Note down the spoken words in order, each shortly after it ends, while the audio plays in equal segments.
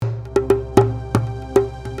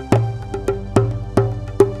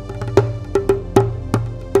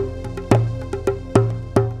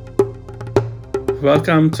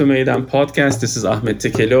Welcome to Maydan Podcast. This is Ahmet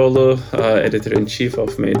Tekelioglu, editor-in-chief of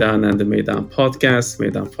Maydan and the Maydan Podcast.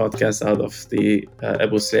 Maydan Podcast out of the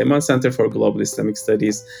Abu Sulaiman Center for Global Islamic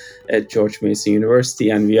Studies at George Mason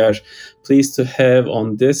University. And we are pleased to have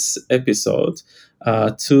on this episode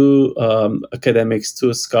two academics,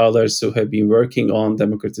 two scholars who have been working on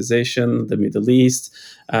democratization, the Middle East,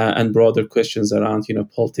 and broader questions around,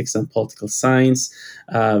 politics and political science.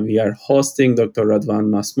 We are hosting Dr.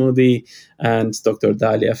 Radwan Masmoudi and Dr.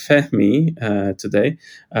 Dalia Fahmy today.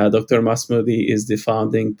 Dr. Masmoudi is the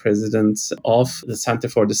founding president of the Center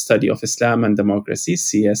for the Study of Islam and Democracy,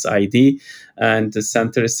 CSID, and the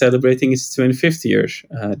center is celebrating its 25th year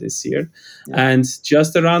this year. Yeah. And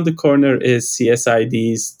just around the corner is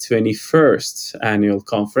CSID's 21st annual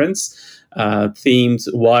conference, themed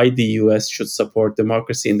Why the US Should Support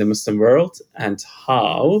Democracy in the Muslim World and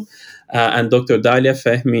How. And Dr. Dalia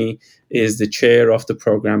Fahmy is the chair of the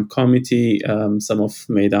program committee. Some of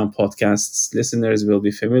Maydan Podcast's listeners will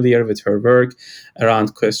be familiar with her work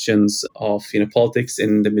around questions of politics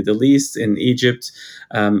in the Middle East, in Egypt,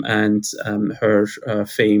 and her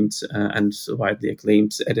famed and widely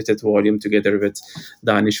acclaimed edited volume together with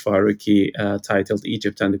Danish Faruqi titled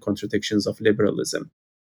Egypt and the Contradictions of Liberalism.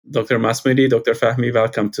 Dr. Masmoudi, Dr. Fahmy,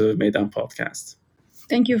 welcome to Maydan Podcast.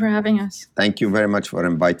 Thank you for having us. Thank you very much for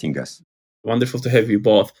inviting us. Wonderful to have you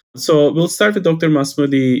both. So we'll start with Dr.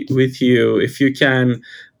 Masmoudi with you. If you can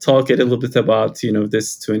talk a little bit about,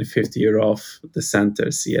 this 25th year of the center,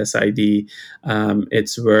 CSID,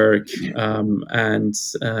 its work,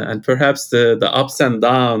 and perhaps the ups and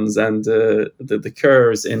downs and the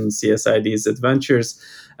curves in CSID's adventures,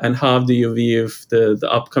 and how do you view the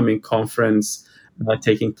upcoming conference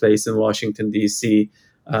taking place in Washington, D.C.,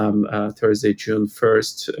 Thursday, June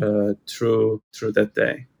 1st through that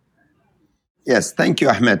day? Yes, thank you,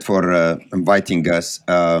 Ahmed, for inviting us.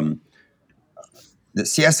 The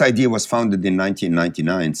CSID was founded in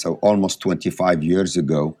 1999, so almost 25 years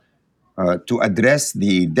ago, to address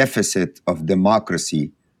the deficit of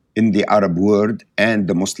democracy in the Arab world and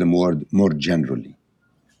the Muslim world more generally.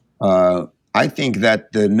 I think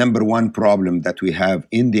that the number one problem that we have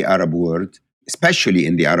in the Arab world, especially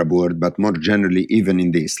in the Arab world, but more generally even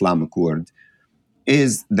in the Islamic world,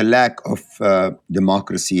 is the lack of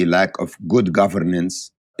democracy, lack of good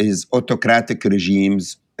governance, is autocratic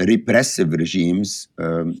regimes, repressive regimes,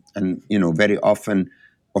 and very often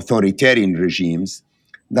authoritarian regimes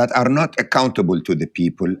that are not accountable to the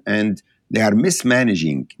people, and they are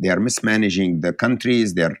mismanaging. They are mismanaging the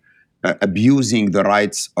countries. They are abusing the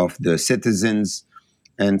rights of the citizens,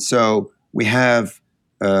 and so we have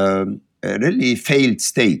really failed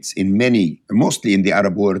states in mostly in the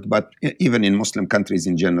Arab world, but even in Muslim countries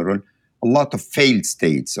in general, a lot of failed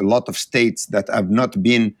states, a lot of states that have not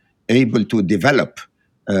been able to develop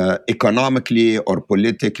economically or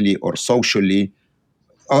politically or socially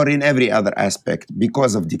or in every other aspect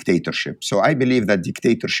because of dictatorship. So I believe that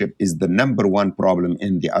dictatorship is the number one problem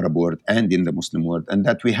in the Arab world and in the Muslim world, and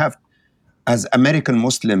that we have, as American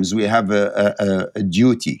Muslims, we have a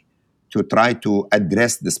duty to try to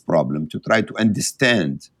address this problem, to try to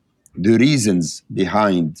understand the reasons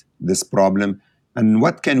behind this problem and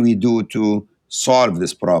what can we do to solve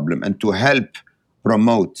this problem and to help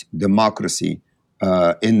promote democracy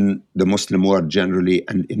in the Muslim world generally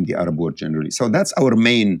and in the Arab world generally. So that's our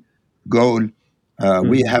main goal.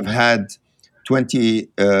 We have had 20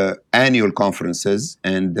 annual conferences,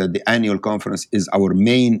 and the annual conference is our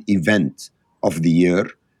main event of the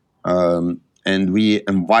year. And we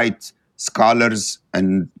invite scholars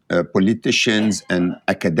and politicians and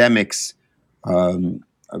academics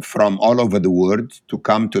from all over the world to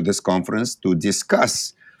come to this conference to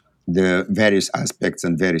discuss the various aspects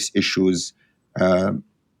and various issues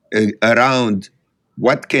around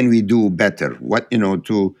what can we do better, what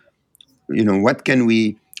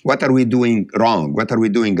are we doing wrong, what are we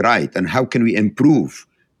doing right, and how can we improve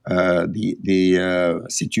the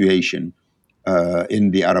situation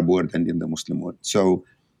in the Arab world and in the Muslim world. So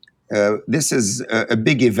this is a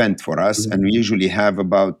big event for us, and we usually have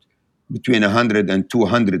about between 100 and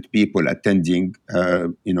 200 people attending,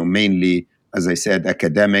 mainly, as I said,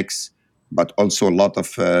 academics, but also a lot of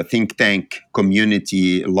think tank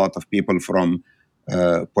community, a lot of people from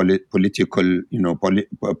political,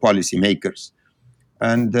 policy makers.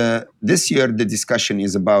 And this year, the discussion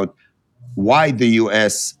is about why the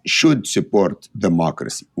U.S. should support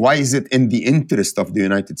democracy. Why is it in the interest of the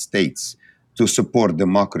United States to support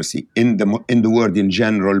democracy in the world in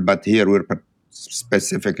general, but here we're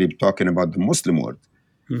specifically talking about the Muslim world,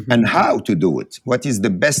 and how to do it? What is the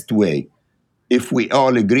best way if we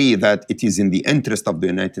all agree that it is in the interest of the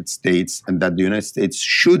United States and that the United States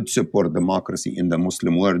should support democracy in the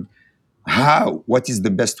Muslim world, what is the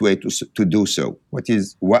best way to do so?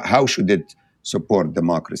 How should it support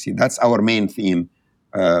democracy? That's our main theme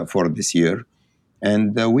for this year.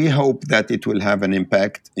 And we hope that it will have an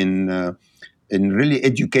impact in really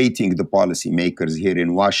educating the policymakers here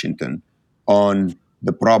in Washington on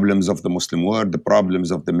the problems of the Muslim world, the problems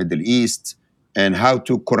of the Middle East, and how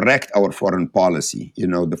to correct our foreign policy. You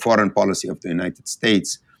know, the foreign policy of the United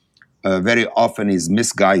States very often is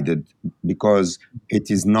misguided because it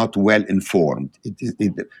is not well informed.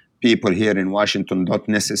 People here in Washington don't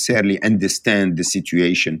necessarily understand the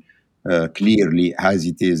situation clearly as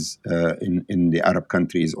it is in the Arab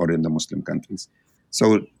countries or in the Muslim countries.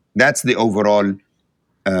 So that's the overall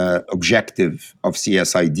objective of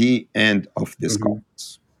CSID and of this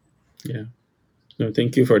conference. Yeah. No,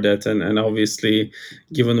 thank you for that. And obviously,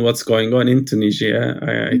 given what's going on in Tunisia,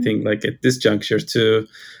 I think like at this juncture too,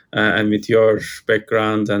 and with your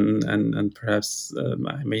background and perhaps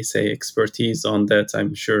I may say expertise on that,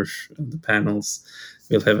 I'm sure the panels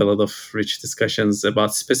will have a lot of rich discussions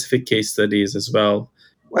about specific case studies as well.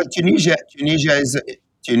 Well, Tunisia is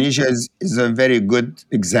a very good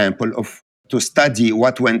example of to study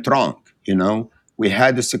what went wrong. You know, we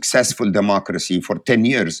had a successful democracy for 10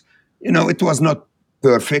 years. You know, it was not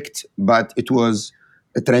perfect, but it was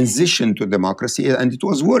a transition to democracy and it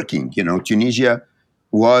was working. You know, Tunisia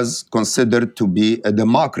was considered to be a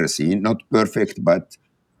democracy, not perfect, but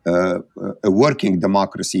a working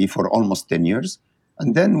democracy for almost 10 years.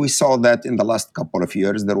 And then we saw that in the last couple of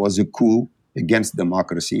years, there was a coup against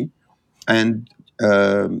democracy. And,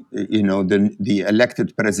 the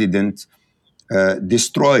elected president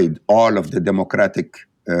destroyed all of the democratic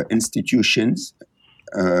institutions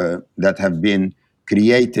that have been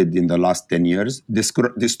created in the last 10 years,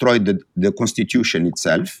 destroyed the constitution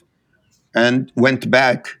itself, and went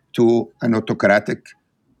back to an autocratic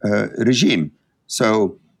regime.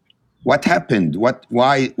 So what happened?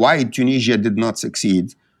 Why Tunisia did not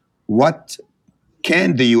succeed? What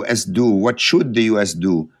can the US do? What should the US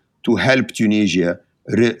do to help Tunisia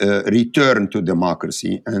return to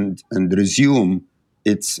democracy and resume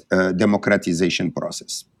its democratization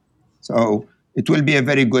process? So it will be a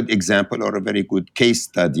very good example or a very good case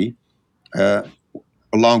study, uh,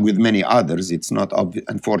 along with many others. It's not,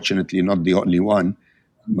 unfortunately, not the only one,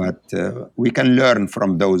 but we can learn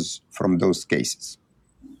from those cases.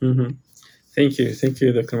 Mm-hmm. Thank you,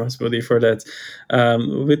 Dr. Masmoudi, for that.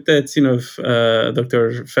 With that,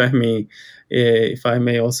 Dr. Fahmy, if I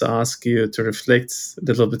may also ask you to reflect a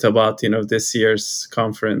little bit about, this year's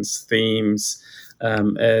conference themes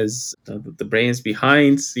as the brains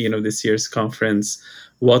behind, this year's conference.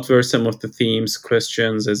 What were some of the themes,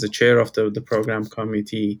 questions, as the chair of the program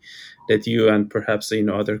committee that you and perhaps,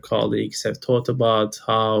 other colleagues have thought about?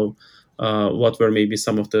 What were maybe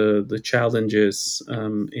some of the challenges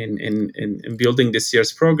in building this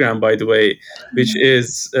year's program, by the way, which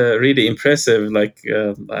is really impressive. Like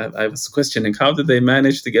I was questioning, how did they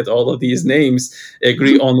manage to get all of these names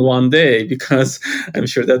agree on one day? Because I'm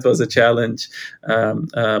sure that was a challenge.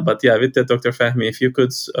 But yeah, with that, Dr. Fahmy, if you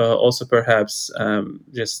could also perhaps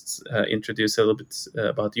just introduce a little bit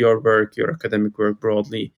about your work, your academic work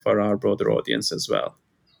broadly for our broader audience as well.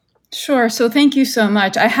 Sure. So thank you so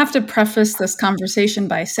much. I have to preface this conversation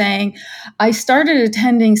by saying I started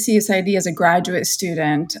attending CSID as a graduate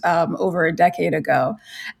student over a decade ago.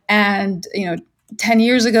 And, 10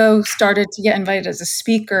 years ago, started to get invited as a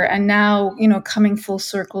speaker. And now, coming full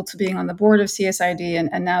circle to being on the board of CSID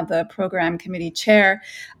and now the program committee chair,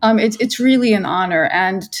 it's really an honor.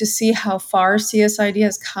 And to see how far CSID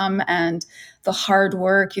has come and the hard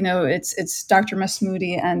work, it's Dr.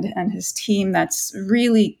 Masmoudi and his team that's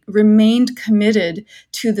really remained committed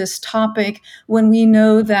to this topic when we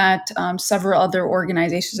know that several other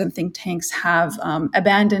organizations and think tanks have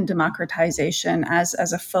abandoned democratization as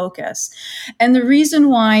a focus. And the reason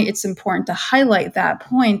why it's important to highlight that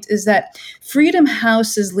point is that Freedom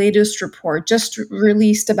House's latest report, just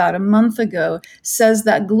released about a month ago, says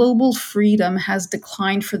that global freedom has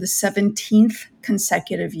declined for the 17th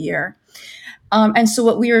consecutive year. And so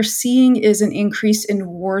what we are seeing is an increase in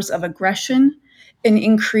wars of aggression, an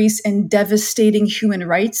increase in devastating human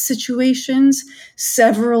rights situations,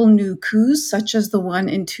 several new coups, such as the one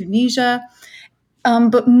in Tunisia,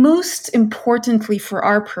 But most importantly for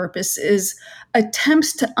our purpose is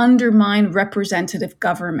attempts to undermine representative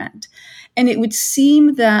government. And it would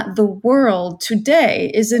seem that the world today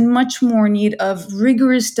is in much more need of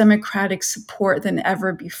rigorous democratic support than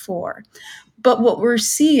ever before. But what we're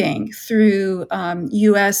seeing through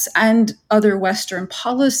US and other Western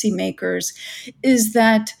policymakers is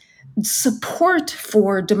that support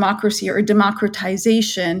for democracy or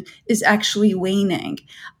democratization is actually waning,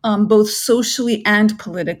 both socially and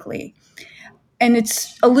politically. And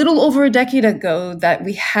it's a little over a decade ago that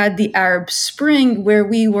we had the Arab Spring, where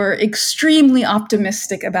we were extremely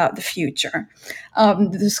optimistic about the future.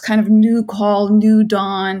 This kind of new call, new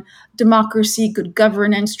dawn, democracy, good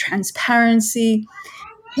governance, transparency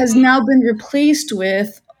has now been replaced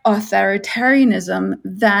with authoritarianism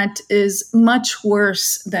that is much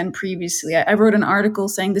worse than previously. I wrote an article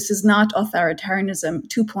saying this is not authoritarianism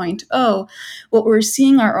 2.0. What we're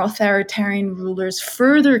seeing are authoritarian rulers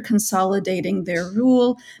further consolidating their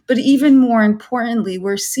rule, but even more importantly,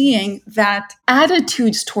 we're seeing that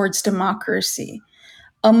attitudes towards democracy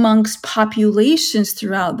amongst populations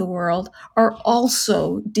throughout the world are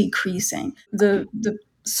also decreasing. The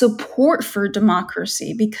support for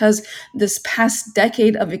democracy, because this past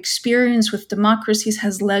decade of experience with democracies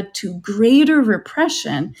has led to greater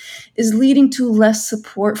repression, is leading to less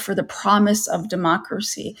support for the promise of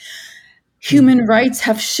democracy. Human rights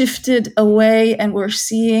have shifted away, and we're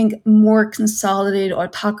seeing more consolidated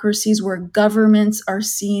autocracies where governments are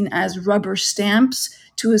seen as rubber stamps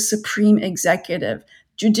to a supreme executive.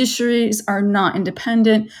 Judiciaries are not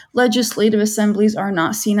independent, legislative assemblies are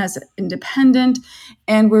not seen as independent,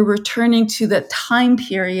 and we're returning to the time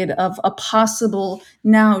period of a possible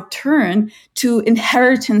now turn to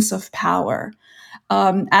inheritance of power,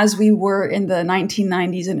 as we were in the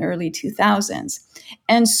 1990s and early 2000s.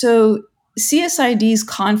 And so CSID's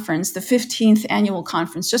conference, the 15th annual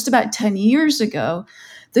conference, just about 10 years ago,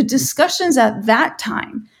 the discussions at that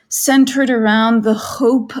time centered around the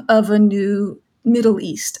hope of a new Middle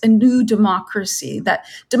East, a new democracy, that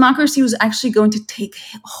democracy was actually going to take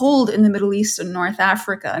hold in the Middle East and North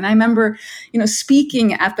Africa. And I remember,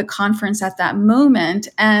 speaking at the conference at that moment,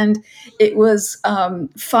 and it was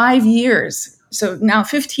 5 years, so now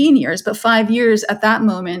 15 years, but 5 years at that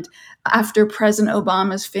moment after President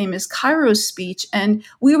Obama's famous Cairo speech. And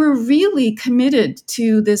we were really committed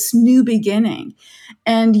to this new beginning.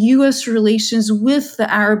 And US relations with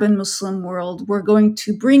the Arab and Muslim world were going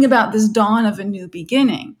to bring about this dawn of a new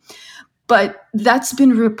beginning. But that's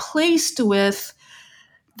been replaced with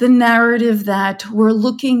the narrative that we're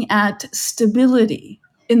looking at stability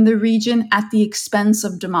in the region at the expense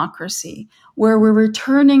of democracy, where we're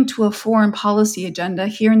returning to a foreign policy agenda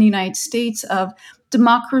here in the United States of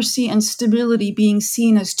democracy and stability being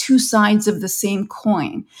seen as two sides of the same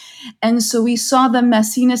coin. And so we saw the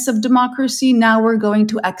messiness of democracy. Now we're going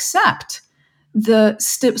to accept the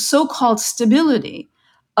so-called stability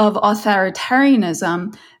of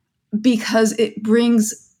authoritarianism because it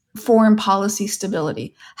brings foreign policy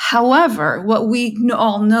stability. However, what we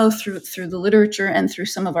all know through the literature and through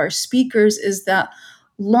some of our speakers is that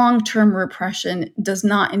long-term repression does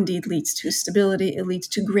not indeed lead to stability. It leads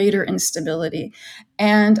to greater instability.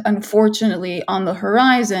 And unfortunately, on the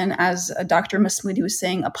horizon, as Dr. Masmoudi was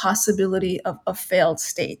saying, a possibility of failed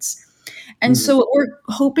states. And so what we're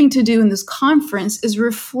hoping to do in this conference is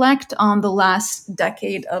reflect on the last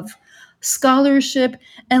decade of scholarship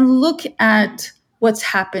and look at what's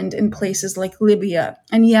happened in places like Libya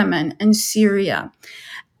and Yemen and Syria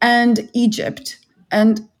and Egypt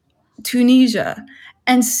and Tunisia,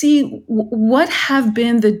 and see what have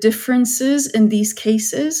been the differences in these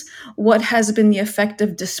cases, what has been the effect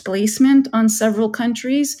of displacement on several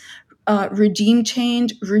countries, regime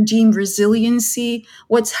change, regime resiliency,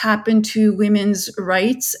 what's happened to women's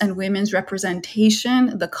rights and women's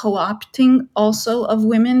representation, the co-opting also of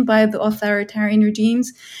women by the authoritarian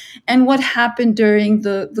regimes, and what happened during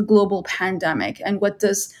the global pandemic, and what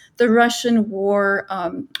does the Russian war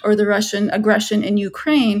or the Russian aggression in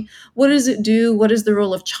Ukraine, what does it do? What is the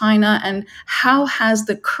role of China? And how has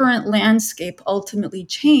the current landscape ultimately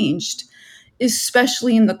changed,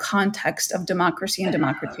 especially in the context of democracy and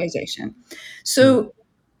democratization? So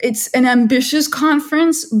it's an ambitious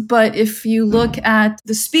conference, but if you look at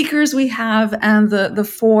the speakers we have and the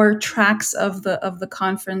four tracks of the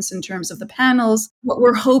conference in terms of the panels, what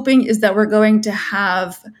we're hoping is that we're going to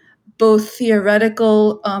have both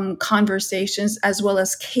theoretical conversations as well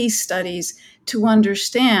as case studies to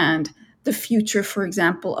understand the future, for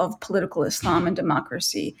example, of political Islam and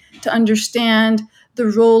democracy, to understand the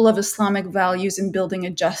role of Islamic values in building a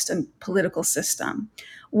just and political system,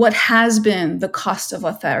 what has been the cost of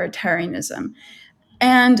authoritarianism,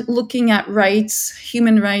 and looking at rights,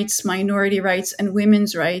 human rights, minority rights, and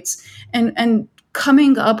women's rights, and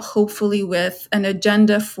coming up hopefully with an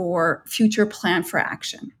agenda for future plan for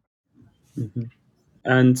action. Mm-hmm.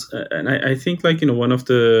 And I think, like, one of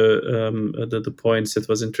the points that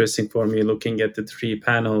was interesting for me looking at the three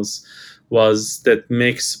panels was that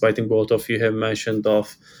mix. I think both of you have mentioned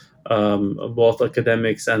of both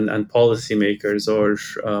academics and policymakers, or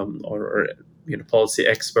policy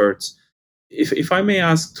experts. If I may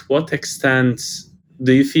ask, to what extent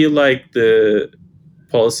do you feel like the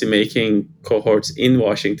policymaking cohorts in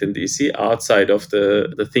Washington D.C. outside of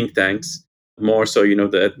the think tanks, more so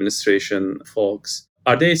the administration folks,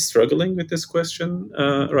 are they struggling with this question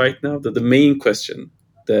right now? The main question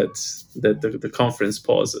that the conference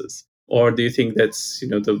poses, or do you think that's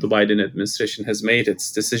the Biden administration has made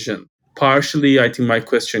its decision? Partially, I think my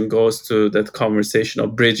question goes to that conversation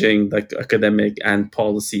of bridging like academic and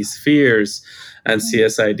policy spheres. And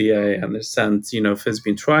CSID, I understand, has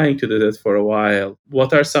been trying to do that for a while.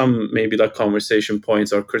 What are some maybe like conversation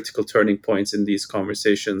points or critical turning points in these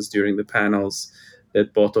conversations during the panels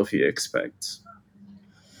that both of you expect?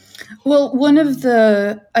 Well, one of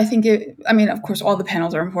the, of course, all the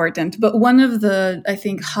panels are important, but one of the, I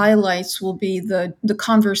think, highlights will be the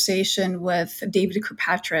conversation with David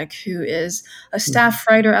Kirkpatrick, who is a staff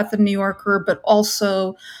writer at the New Yorker, but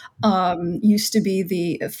also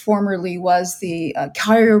formerly was the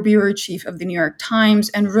Cairo bureau chief of the New York Times,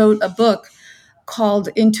 and wrote a book called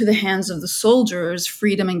Into the Hands of the Soldiers,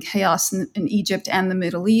 Freedom and Chaos in Egypt and the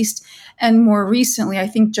Middle East. And more recently, I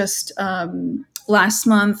think just last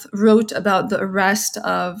month, wrote about the arrest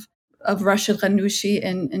of Rashid Ghannouchi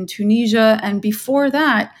in Tunisia. And before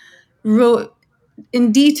that, wrote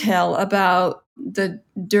in detail about the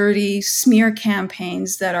dirty smear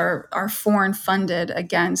campaigns that are foreign funded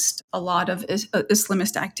against a lot of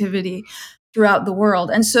Islamist activity throughout the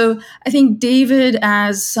world. And so I think David,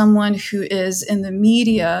 as someone who is in the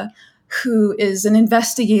media, who is an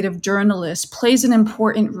investigative journalist, plays an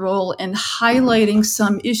important role in highlighting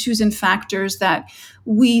some issues and factors that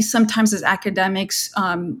we sometimes as academics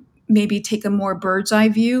maybe take a more bird's eye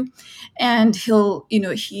view. And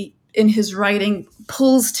he in his writing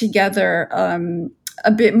pulls together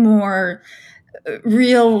a bit more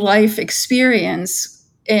real life experience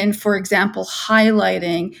in, for example,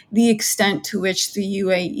 highlighting the extent to which the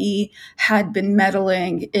UAE had been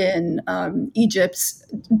meddling in Egypt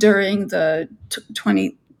during the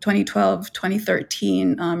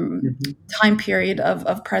 2012-2013 time period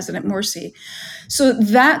of President Morsi. So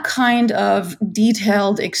that kind of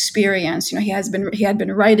detailed experience, he had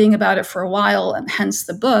been writing about it for a while, and hence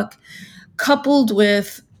the book, coupled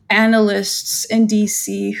with analysts in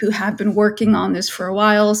DC who have been working on this for a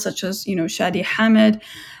while, such as Shadi Hamid,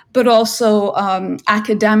 but also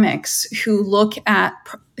academics who look at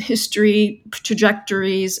history,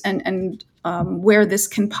 trajectories, and where this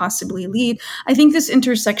can possibly lead. I think this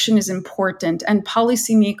intersection is important, and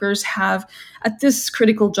policymakers have, at this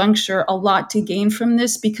critical juncture, a lot to gain from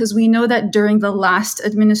this, because we know that during the last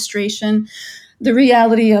administration, the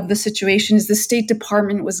reality of the situation is the State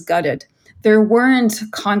Department was gutted. There weren't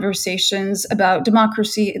conversations about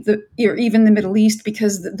democracy or even the Middle East,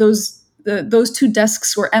 because those two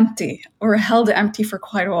desks were empty or held empty for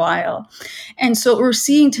quite a while. And so what we're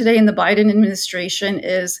seeing today in the Biden administration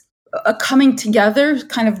is a coming together,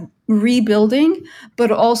 kind of rebuilding,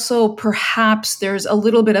 but also perhaps there's a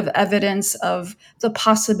little bit of evidence of the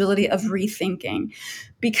possibility of rethinking,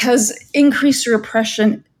 because increased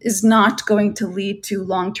repression is not going to lead to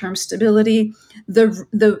long-term stability.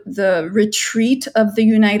 The retreat of the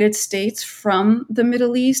United States from the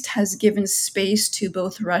Middle East has given space to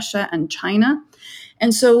both Russia and China.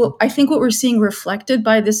 And so I think what we're seeing reflected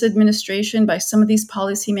by this administration, by some of these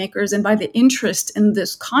policymakers, and by the interest in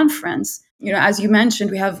this conference, as you mentioned,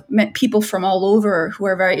 we have met people from all over who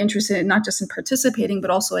are very interested in not just in participating, but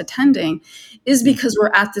also attending, is because we're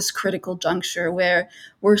at this critical juncture where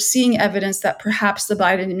we're seeing evidence that perhaps the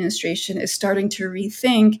Biden administration is starting to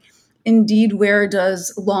rethink, indeed, where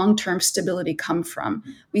does long-term stability come from?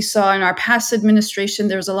 We saw in our past administration,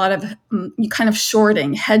 there's a lot of kind of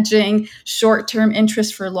shorting, hedging, short-term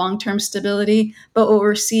interest for long-term stability. But what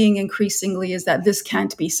we're seeing increasingly is that this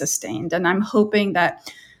can't be sustained. And I'm hoping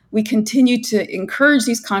that we continue to encourage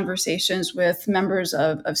these conversations with members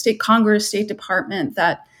of State Congress, State Department,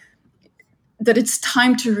 that it's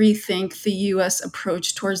time to rethink the U.S.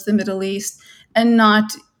 approach towards the Middle East, and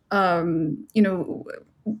not,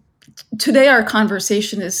 today our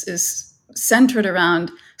conversation is centered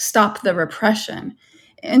around stop the repression.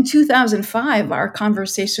 In 2005, our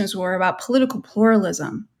conversations were about political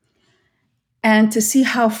pluralism. And to see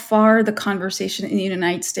how far the conversation in the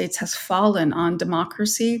United States has fallen on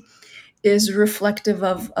democracy is reflective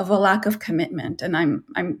of a lack of commitment. And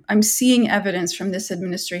I'm seeing evidence from this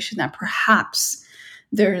administration that perhaps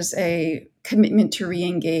there's a commitment to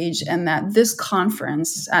re-engage, and that this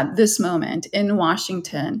conference at this moment in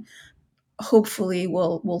Washington hopefully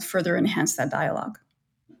will further enhance that dialogue.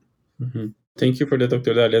 Mm-hmm. Thank you for the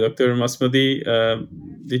Dr. Dalia. Dr. Masmoudi,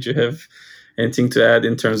 did you have anything to add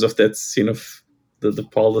in terms of that, the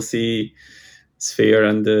policy sphere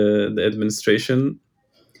and the administration?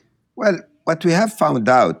 Well, what we have found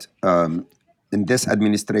out in this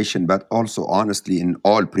administration, but also honestly in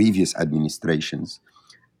all previous administrations,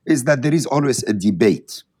 is that there is always a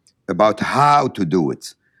debate about how to do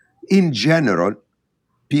it. In general,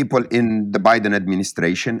 people in the Biden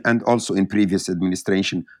administration and also in previous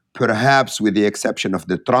administration, perhaps with the exception of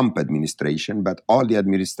the Trump administration, but all the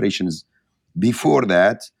administrations before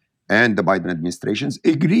that and the Biden administrations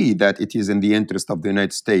agree that it is in the interest of the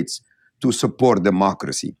United States to support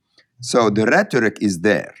democracy. So the rhetoric is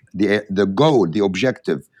there, the goal, the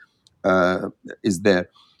objective is there,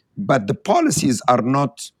 but the policies are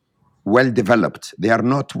not well developed. They are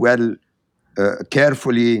not well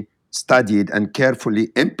carefully studied and carefully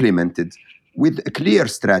implemented with a clear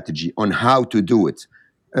strategy on how to do it.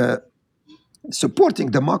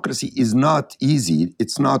 Supporting democracy is not easy.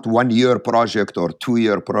 It's not 1 year project or 2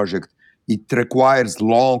 year project. It requires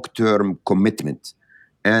long-term commitment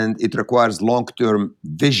and it requires long-term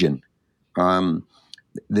vision.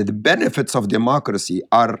 The benefits of democracy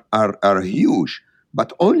are huge,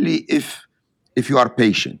 but only if you are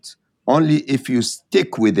patient, only if you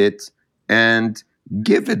stick with it and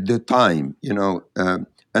give it the time,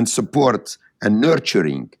 and support and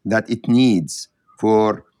nurturing that it needs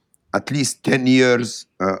for at least 10 years,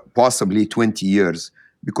 possibly 20 years,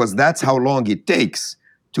 because that's how long it takes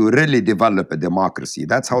to really develop a democracy.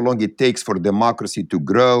 That's how long it takes for democracy to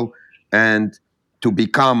grow and to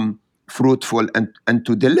become fruitful and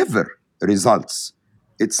to deliver results.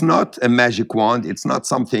 It's not a magic wand. It's not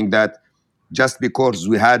something that just because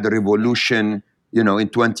we had a revolution, in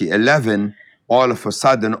 2011, all of a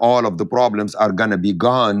sudden, all of the problems are going to be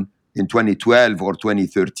gone in 2012 or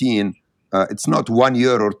 2013. It's not 1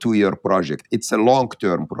 year or 2 year project. It's a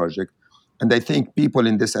long-term project. And I think people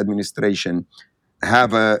in this administration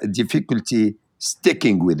have a difficulty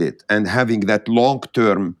sticking with it and having that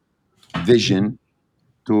long-term vision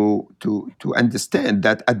to understand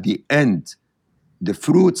that at the end, the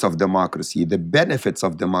fruits of democracy, the benefits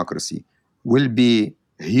of democracy will be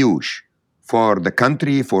huge for the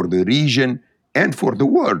country, for the region, and for the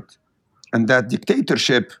world. And that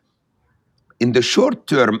dictatorship in the short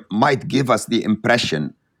term might give us the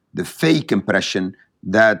impression, the fake impression,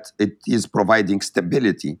 that it is providing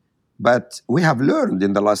stability. But we have learned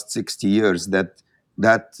in the last 60 years that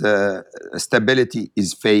stability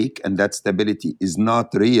is fake and that stability is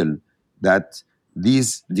not real, that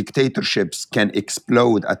these dictatorships can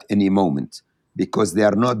explode at any moment because they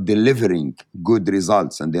are not delivering good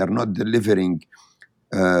results and they are not delivering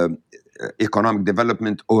uh, economic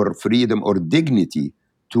development or freedom or dignity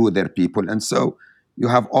to their people. And so you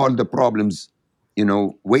have all the problems,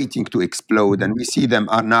 waiting to explode. And we see them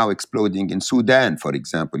are now exploding in Sudan, for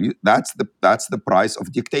example. That's the price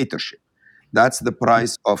of dictatorship. That's the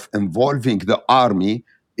price of involving the army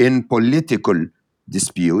in political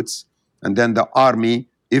disputes. And then the army,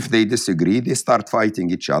 if they disagree, they start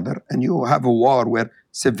fighting each other. And you have a war where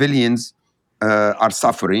civilians are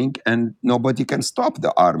suffering and nobody can stop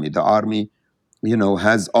the army. The army,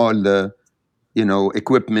 has all the,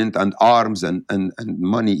 equipment and arms and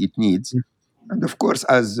money it needs. And of course,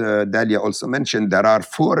 as Dalia also mentioned, there are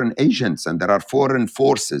foreign agents and there are foreign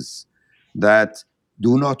forces that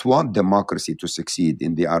do not want democracy to succeed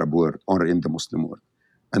in the Arab world or in the Muslim world.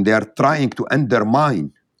 And they are trying to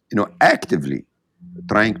undermine, actively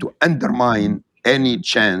trying to undermine any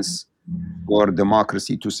chance for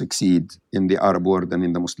democracy to succeed in the Arab world and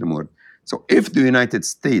in the Muslim world. So if the United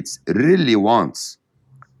States really wants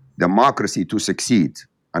democracy to succeed,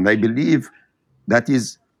 and I believe that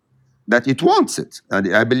it wants it,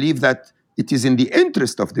 and I believe that it is in the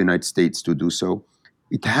interest of the United States to do so,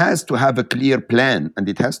 it has to have a clear plan and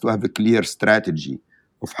it has to have a clear strategy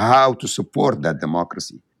of how to support that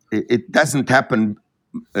democracy. It doesn't happen.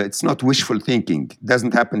 It's not wishful thinking. It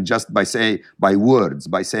doesn't happen just by words,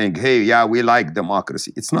 by saying, "Hey, yeah, we like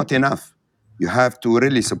democracy." It's not enough. You have to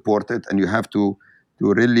really support it, and you have to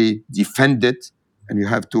really defend it, and you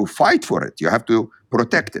have to fight for it. You have to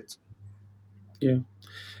protect it. Yeah.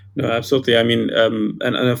 No, absolutely. I mean,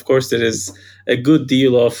 and of course, there is a good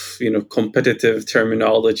deal of competitive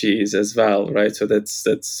terminologies as well, right? So that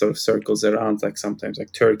sort of circles around. Like sometimes,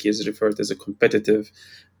 like Turkey is referred as a competitive,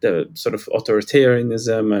 the sort of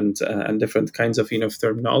authoritarianism and different kinds of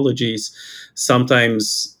terminologies.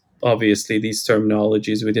 Sometimes, obviously, these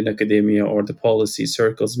terminologies within academia or the policy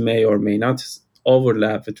circles may or may not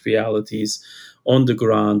overlap with realities on the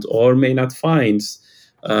ground, or may not find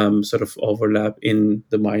sort of overlap in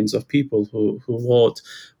the minds of people who vote.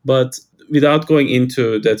 But without going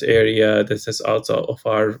into that area that is outside of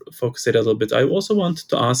our focus area a little bit, I also wanted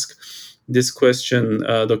to ask this question,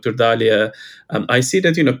 Dr. Dalia. I see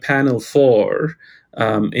that panel 4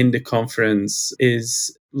 in the conference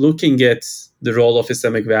is looking at the role of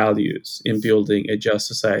Islamic values in building a just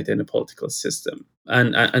society and a political system.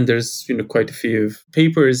 And there's quite a few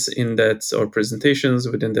papers in that, or presentations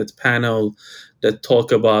within that panel, that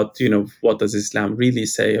talk about what does Islam really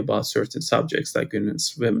say about certain subjects like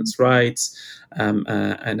women's rights,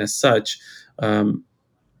 and as such.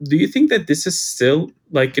 Do you think that this is still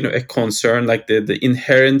like a concern, like the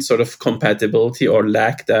inherent sort of compatibility or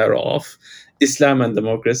lack thereof, Islam and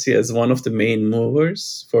democracy, as one of the main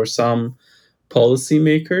movers for some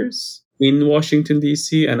policymakers in Washington,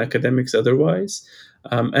 D.C., and academics otherwise?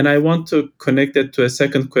 And I want to connect it to a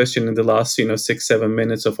second question in the last 6-7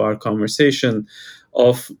 minutes of our conversation,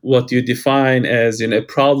 of what you define as a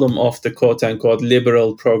problem of the quote unquote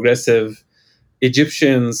liberal progressive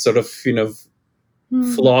Egyptians sort of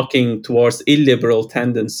flocking towards illiberal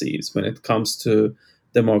tendencies when it comes to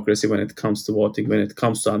democracy, when it comes to voting, when it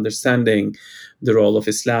comes to understanding the role of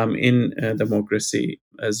Islam in democracy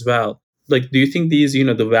as well. Like, do you think these,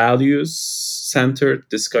 the values centered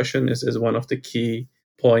discussion is one of the key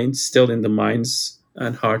points still in the minds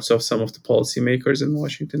and hearts of some of the policymakers in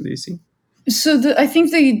Washington, D.C.? So I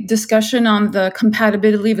think the discussion on the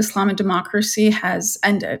compatibility of Islam and democracy has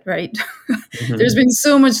ended, right? There's been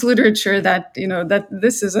so much literature that, that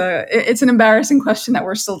it's an embarrassing question that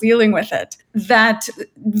we're still dealing with it. That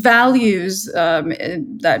values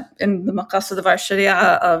that in the maqasid of our Sharia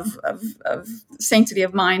of sanctity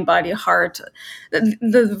of mind, body, heart,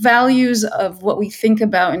 the values of what we think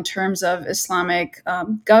about in terms of Islamic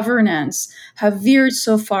governance have veered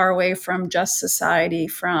so far away from just society,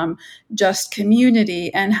 from just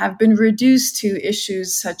community, and have been reduced to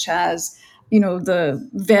issues such as the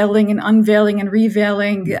veiling and unveiling and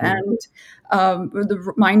reveiling, and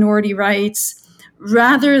the minority rights,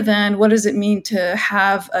 rather than what does it mean to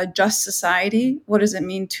have a just society, what does it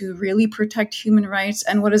mean to really protect human rights,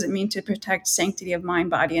 and what does it mean to protect sanctity of mind,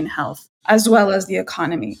 body, and health, as well as the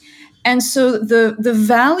economy. And so the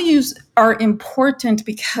values are important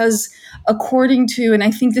because, according to, and I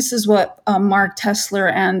think this is what Mark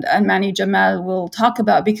Tesler and Mani Jamal will talk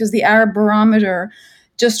about, because the Arab Barometer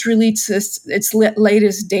just released its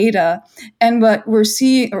latest data, and what we're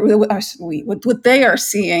seeing, or what they are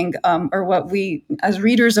seeing, or what we as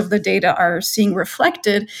readers of the data are seeing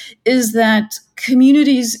reflected, is that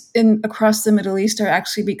communities across the Middle East are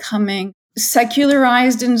actually becoming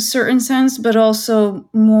secularized in a certain sense, but also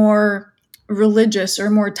more religious, or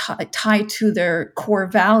more tied to their core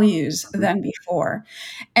values than before.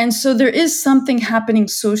 And so there is something happening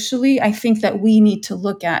socially, I think, that we need to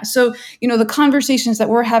look at. So, the conversations that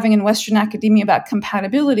we're having in Western academia about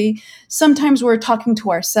compatibility, sometimes we're talking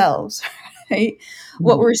to ourselves, right?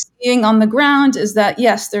 What we're seeing on the ground is that,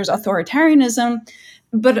 yes, there's authoritarianism,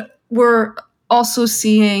 but we're also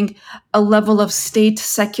seeing a level of state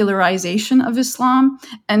secularization of Islam.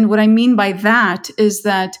 And what I mean by that is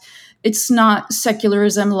that it's not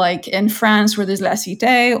secularism like in France, where there's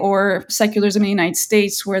laïcité, or secularism in the United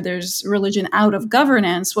States, where there's religion out of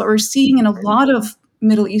governance. What we're seeing in a lot of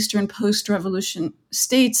Middle Eastern post-revolution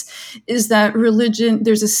states is that religion,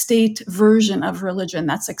 there's a state version of religion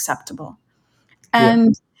that's acceptable.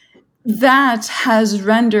 And that has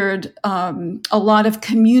rendered a lot of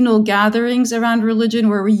communal gatherings around religion,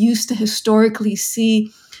 where we used to historically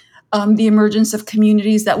see the emergence of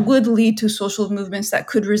communities that would lead to social movements that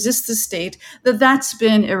could resist the state, that's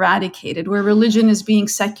been eradicated, where religion is being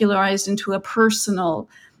secularized into a personal,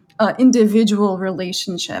 individual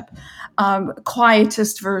relationship,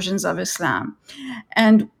 quietist versions of Islam.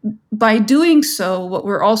 And by doing so, what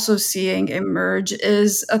we're also seeing emerge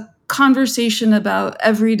is a conversation about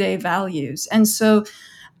everyday values. And so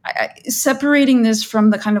separating this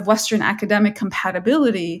from the kind of Western academic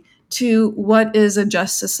compatibility to what is a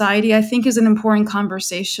just society, I think, is an important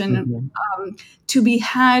conversation to be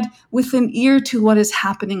had with an ear to what is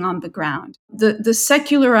happening on the ground. The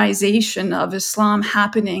secularization of Islam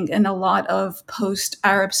happening in a lot of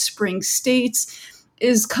post-Arab Spring states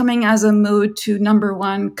is coming as a mode to, number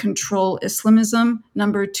one, control Islamism,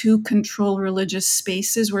 number two, control religious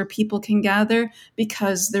spaces where people can gather,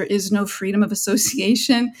 because there is no freedom of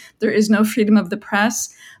association, there is no freedom of the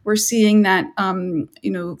press. We're seeing that,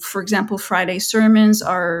 for example, Friday sermons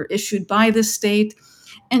are issued by the state.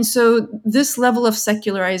 And so this level of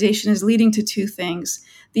secularization is leading to two things: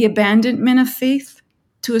 the abandonment of faith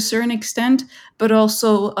to a certain extent, but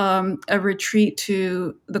also a retreat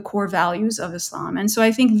to the core values of Islam. And so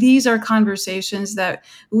I think these are conversations that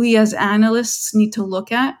we as analysts need to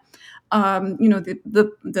look at.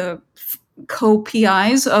 The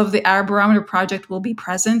co-PIs of the Arab Barometer Project will be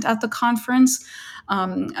present at the conference.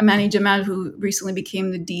 Amani Jamal, who recently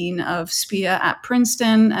became the Dean of SPIA at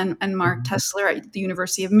Princeton, and Mark Tesler at the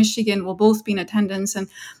University of Michigan will both be in attendance. And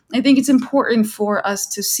I think it's important for us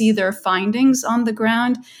to see their findings on the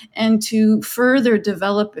ground and to further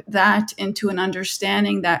develop that into an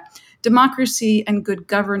understanding that democracy and good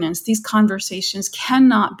governance, these conversations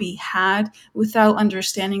cannot be had without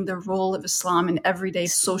understanding the role of Islam in everyday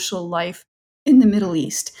social life in the Middle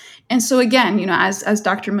East. And so again, as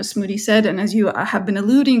Dr. Masmoudi said, and as you have been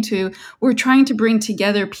alluding to, we're trying to bring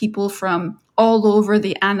together people from all over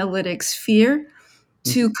the analytic sphere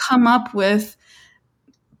to come up with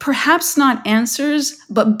perhaps not answers,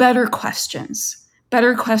 but better questions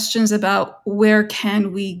about where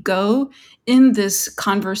can we go in this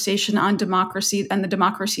conversation on democracy and the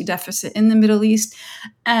democracy deficit in the Middle East,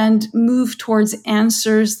 and move towards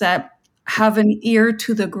answers that have an ear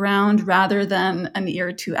to the ground rather than an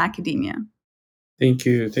ear to academia. Thank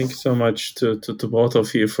you so much to both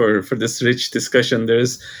of you for this rich discussion.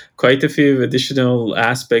 There's quite a few additional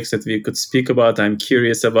aspects that we could speak about. I'm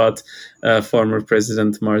curious about former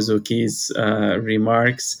President Marzouki's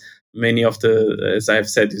remarks. Many of as I've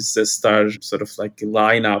said, is a star sort of like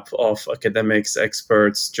lineup of academics,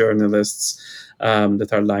 experts, journalists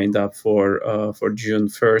that are lined up for June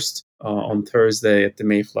 1st on Thursday at the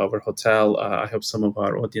Mayflower Hotel. I hope some of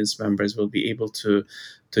our audience members will be able to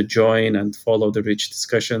join and follow the rich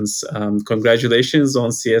discussions. Congratulations on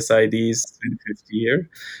CSID's 25th year.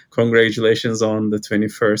 Congratulations on the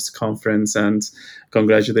 21st conference, and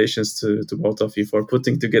congratulations to both of you for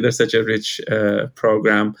putting together such a rich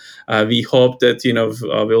program. We hope that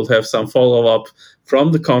we'll have some follow-up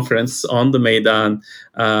from the conference on the Maydan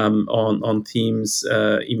on themes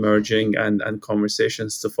emerging and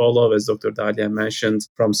conversations to follow, as Dr. Dalia mentioned,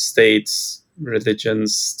 from states,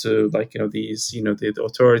 religions to the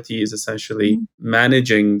authorities essentially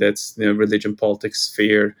managing that religion politics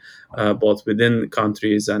sphere both within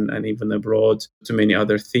countries and even abroad, to many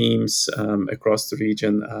other themes across the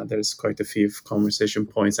region. There's quite a few conversation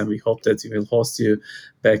points, and we hope that we will host you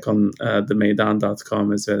back on the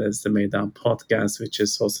Maydan.com, as well as the Maydan Podcast, which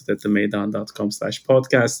is hosted at the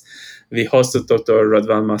Maydan.com/podcast. We hosted Dr.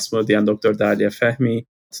 Radwan Masmoudi and Dr. Dalia Fahmy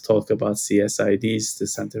to talk about CSID's, the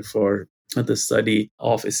Center for the Study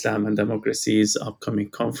of Islam and Democracy's upcoming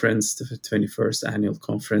conference, the 21st annual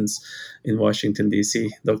conference in Washington, D.C.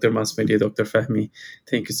 Dr. Masmoudi, Dr. Fahmy,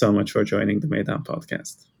 thank you so much for joining the Maydan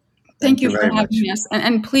Podcast. Thank you for having us.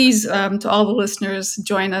 And please, to all the listeners,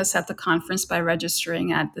 join us at the conference by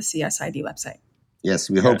registering at the CSID website. Yes,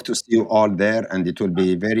 we hope to see you all there, and it will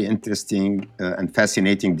be very interesting and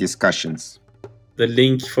fascinating discussions. The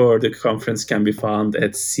link for the conference can be found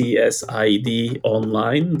at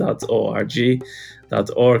csidonline.org,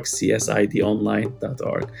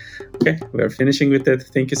 csidonline.org. Okay, we're finishing with that.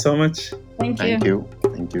 Thank you so much. Thank you.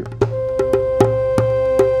 Thank you.